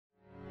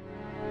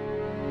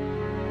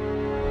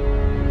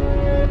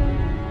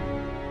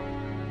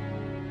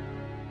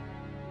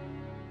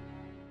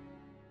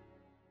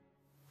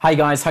Hey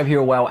guys, hope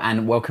you're all well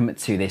and welcome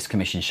to this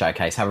commission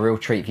showcase. Have a real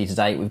treat for you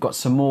today. We've got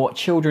some more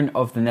Children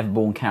of the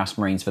Neverborn Chaos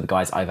Marines for the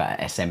guys over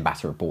at SM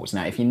Battle Reports.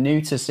 Now, if you're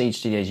new to Siege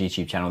Studios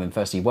YouTube channel, then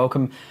firstly,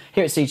 welcome.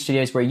 Here at Siege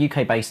Studios, we're a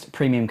UK-based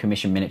premium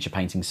commission miniature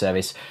painting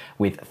service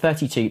with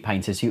 32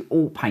 painters who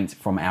all paint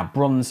from our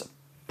bronze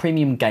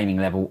premium gaming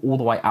level all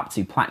the way up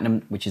to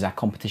platinum, which is our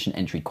competition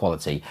entry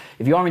quality.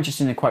 If you are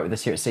interested in a quote with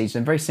us here at Siege,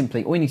 then very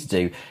simply all you need to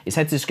do is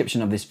head to the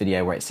description of this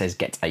video where it says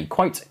get a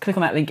quote. Click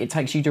on that link, it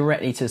takes you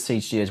directly to the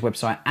Siege Studios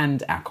website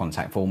and our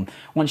contact form.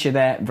 Once you're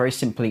there, very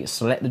simply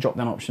select the drop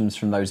down options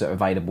from those that are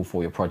available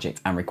for your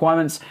project and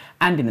requirements,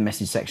 and in the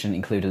message section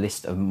include a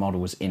list of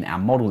models in our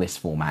model list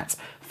format.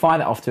 Fire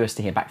that off to us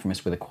to hear back from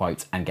us with a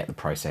quote and get the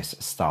process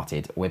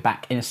started. We're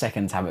back in a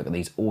second to have a look at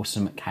these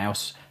awesome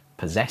Chaos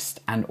Possessed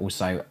and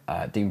also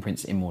Demon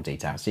Prince in more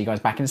detail. See you guys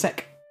back in a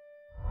sec.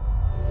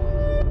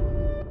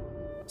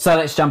 So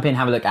let's jump in,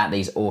 have a look at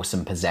these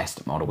awesome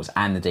Possessed models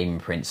and the Demon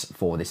Prince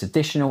for this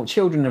additional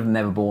Children of the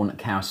Neverborn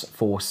Chaos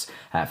Force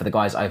for the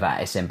guys over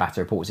at SM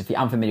Battle Reports. If you're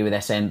unfamiliar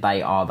with SM,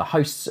 they are the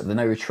hosts of the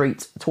No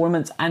Retreat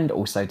tournament and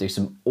also do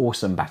some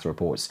awesome battle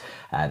reports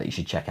that you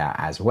should check out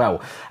as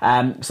well.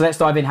 So let's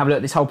dive in, have a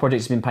look. This whole project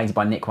has been painted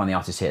by Nick, one of the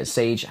artists here at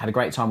Siege. Had a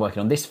great time working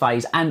on this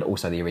phase and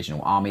also the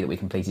original army that we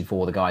completed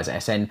for the guys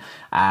at SN.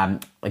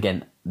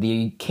 Again,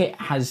 the kit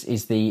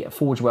is the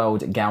Forge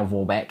World Gal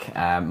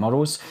Vorbeck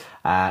models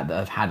that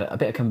have had a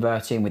bit of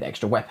converting with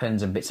extra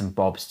weapons and bits and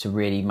bobs to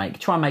really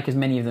try and make as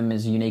many of them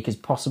as unique as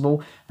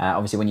possible.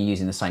 Obviously, when you're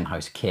using the same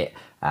host kit,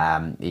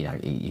 you know,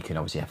 you can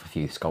obviously have a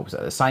few sculpts that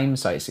are the same.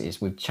 So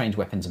we've changed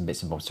weapons and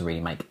bits and bobs to really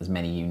make as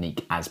many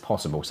unique as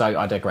possible. So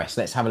I digress.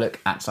 Let's have a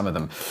look at some of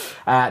them.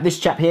 This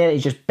chap here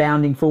is just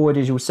bounding forward,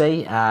 as you'll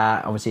see.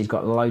 Obviously, he's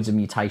got loads of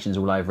mutations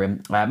all over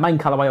him. Main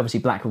colourway, obviously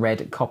black,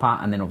 red, copper,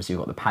 and then obviously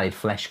we've got the pallid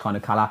flesh kind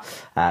of colour.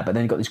 But then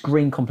you've got this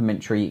green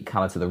complementary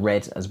colour to the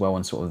red as well,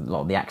 and sort of a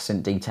lot of the accent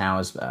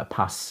details,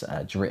 pus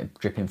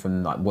dripping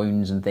from like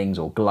wounds and things,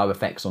 or glow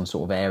effects on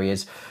sort of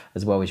areas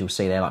as well, as you'll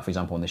see there. Like for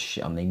example, on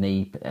the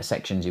knee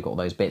sections, you've got all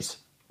those bits.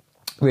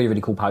 Really,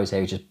 really cool pose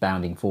here. He's just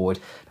bounding forward,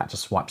 about to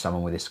swipe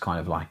someone with this kind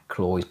of like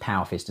claw. His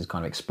power fist has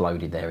kind of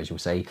exploded there, as you'll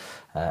see,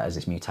 as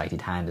this mutated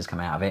hand has come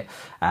out of it.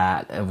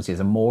 Obviously, there's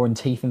a maw and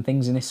teeth and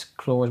things in this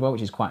claw as well,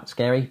 which is quite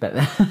scary. But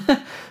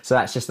so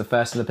that's just the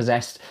first of the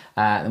Possessed.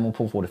 Then we'll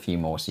pull forward a few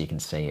more so you can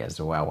see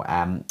as well.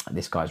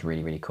 This guy's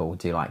really, really cool.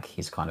 Do like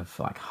his kind of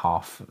like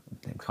half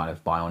kind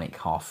of bionic,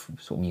 half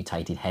sort of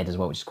mutated head as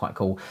well, which is quite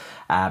cool.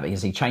 But you can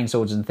see chain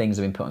swords and things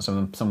have been put on some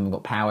of them. Some of them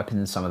got power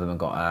weapons, some of them have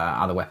got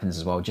other weapons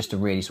as well, just to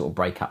really sort of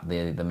break up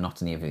the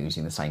monotony of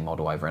using the same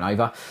model over and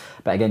over.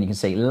 But again, you can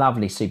see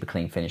lovely, super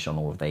clean finish on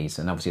all of these.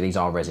 And obviously these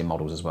are resin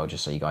models as well,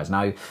 just so you guys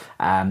know.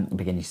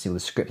 Again, you see all the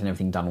script and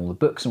everything done, all the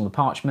books and all the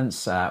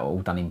parchments, all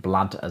done in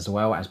blood as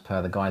well, as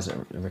per the guys that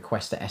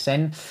request at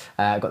SN.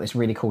 Got this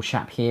really cool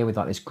chap here with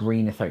like this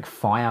green etheric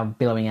fire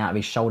billowing out of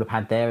his shoulder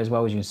pad there as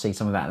well, as you can see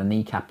some of that in the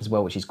kneecap as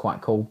well, which is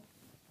quite cool.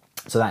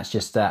 So that's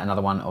just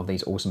another one of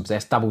these awesome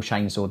Possessed. Double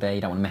chainsaw there,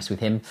 you don't want to mess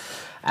with him.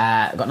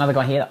 I've got another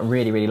guy here that I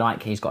really, really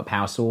like. He's got a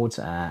power sword,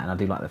 and I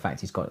do like the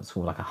fact he's got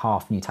sort of like a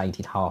half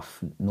mutated, half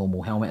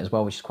normal helmet as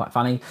well, which is quite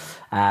funny.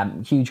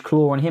 Huge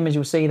claw on him, as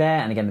you'll see there,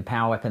 and again the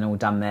power weapon all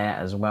done there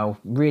as well.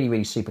 Really,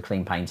 really super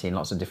clean painting.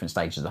 Lots of different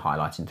stages of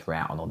highlighting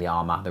throughout on all the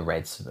armour, the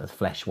reds, the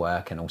flesh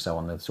work, and also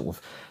on the sort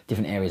of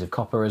different areas of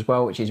copper as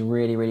well, which is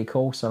really, really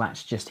cool. So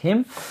that's just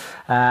him.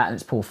 And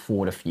let's pull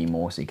forward a few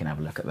more so you can have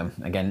a look at them.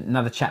 Again,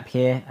 another chap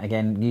here.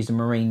 Again, used a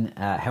marine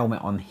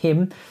helmet on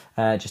him,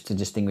 just to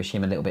distinguish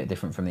him a little bit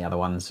different from the other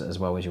ones as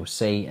well, as you'll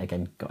see.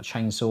 Again, got a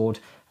chainsword,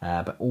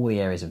 but all the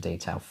areas of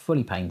detail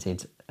fully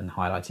painted and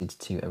highlighted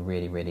to a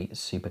really, really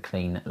super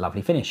clean,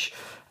 lovely finish.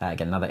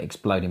 Again, another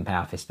exploding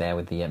power fist there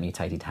with the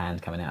mutated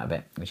hand coming out of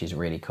it, which is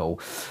really cool.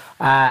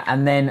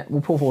 And then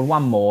we'll pull forward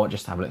one more,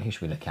 just to have a look. Who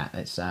should we look at?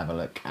 Let's have a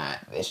look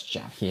at this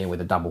chap here with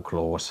the double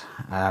claws.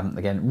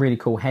 Again, really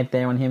cool head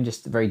there on him,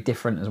 just very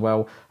different as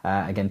well.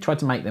 Again, tried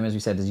to make them, as we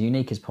said, as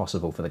unique as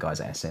possible for the guys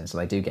at SN, so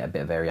they do get a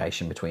bit of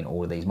variation between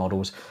all of these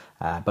models.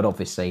 But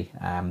obviously,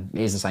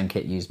 it is the same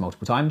kit used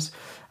multiple times.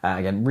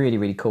 Again, really,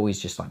 really cool. He's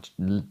just like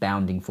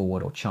bounding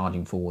forward or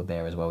charging forward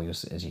there as well,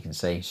 as you can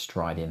see,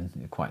 striding,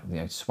 quite, you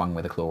know, swung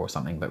with a claw or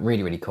something, but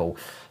really, really cool.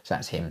 So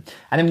that's him.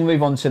 And then we'll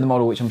move on to the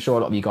model, which I'm sure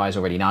a lot of you guys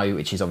already know,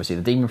 which is obviously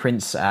the Demon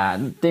Prince.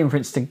 Demon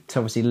Prince to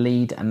obviously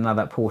lead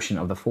another portion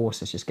of the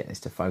force. Let's just get this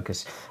to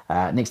focus.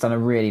 Nick's done a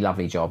really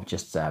lovely job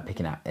just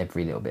picking out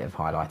every little bit of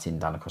highlighting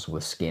done across all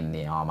the skin,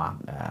 the armour,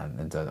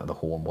 and the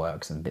horn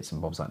works and bits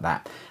and bobs like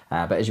that.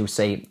 But as you'll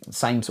see,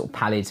 same sort of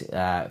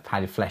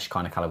pallid flesh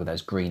kind of colour with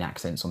those green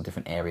accents on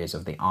different areas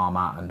of the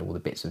armour and all the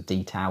bits of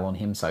detail on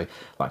him. So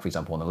like for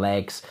example on the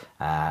legs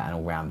and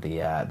all around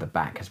the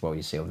back as well.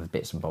 You see all the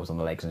bits and bobs on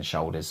the legs and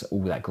shoulders,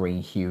 all that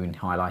green hue and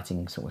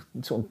highlighting sort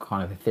of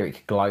kind of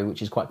etheric glow,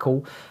 which is quite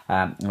cool.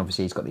 And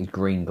obviously he's got these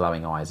green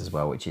glowing eyes as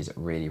well, which is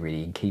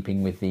really in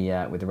keeping with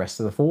the rest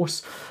of the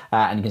force.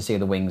 And you can see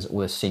the wings, all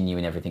the sinew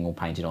and everything all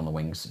painted on the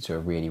wings to a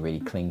really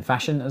clean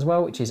fashion as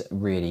well, which is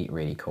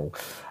really cool.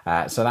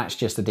 So that's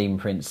just the Demon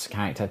Prince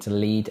character to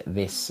lead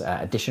this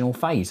additional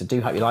phase. I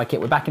do hope you like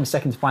it. We're back in a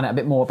second to find out a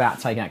bit more about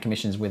taking out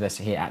commissions with us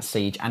here at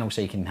Siege, and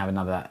also you can have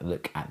another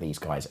look at these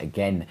guys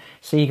again.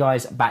 See you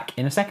guys back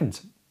in a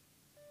second.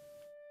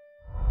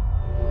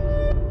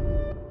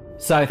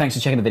 So thanks for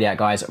checking the video out,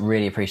 guys.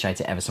 Really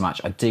appreciate it ever so much.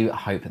 I do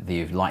hope that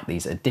you've liked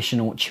these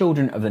additional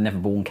Children of the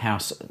Neverborn,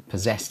 Chaos,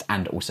 Possessed,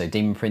 and also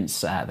Demon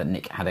Prince that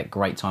Nick had a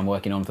great time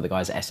working on for the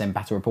guys at SM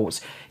Battle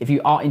Reports. If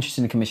you are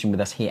interested in a commission with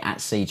us here at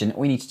Siege, and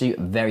all you need to do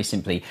very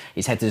simply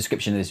is head to the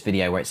description of this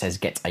video where it says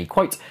get a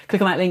quote.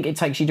 Click on that link, it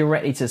takes you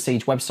directly to the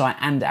Siege website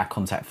and our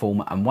contact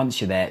form, and once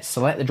you're there,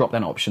 select the drop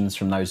down options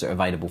from those that are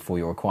available for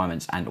your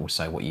requirements and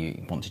also what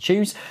you want to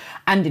choose.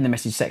 And in the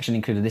message section,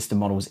 include a list of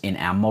models in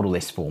our model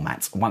list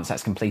format. Once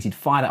that's completed,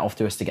 fire that off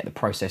to us to get the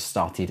process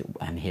started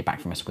and hear back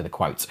from us with a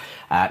quote.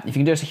 If you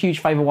can do us a huge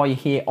favour while you're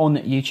here on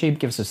YouTube,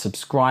 give us a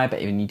subscribe.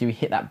 When you do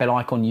hit that bell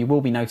icon, you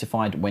will be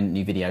notified when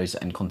new videos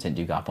and content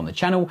do go up on the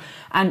channel.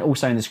 And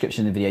also in the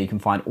description of the video, you can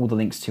find all the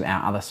links to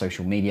our other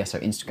social media, so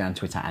Instagram,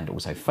 Twitter, and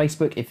also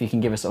Facebook. If you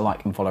can give us a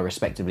like and follow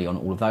respectively on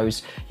all of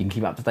those, you can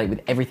keep up to date with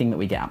everything that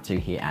we get up to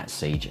here at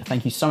Siege.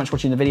 Thank you so much for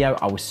watching the video.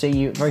 I will see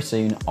you very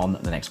soon on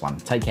the next one.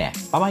 Take care.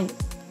 Bye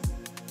bye.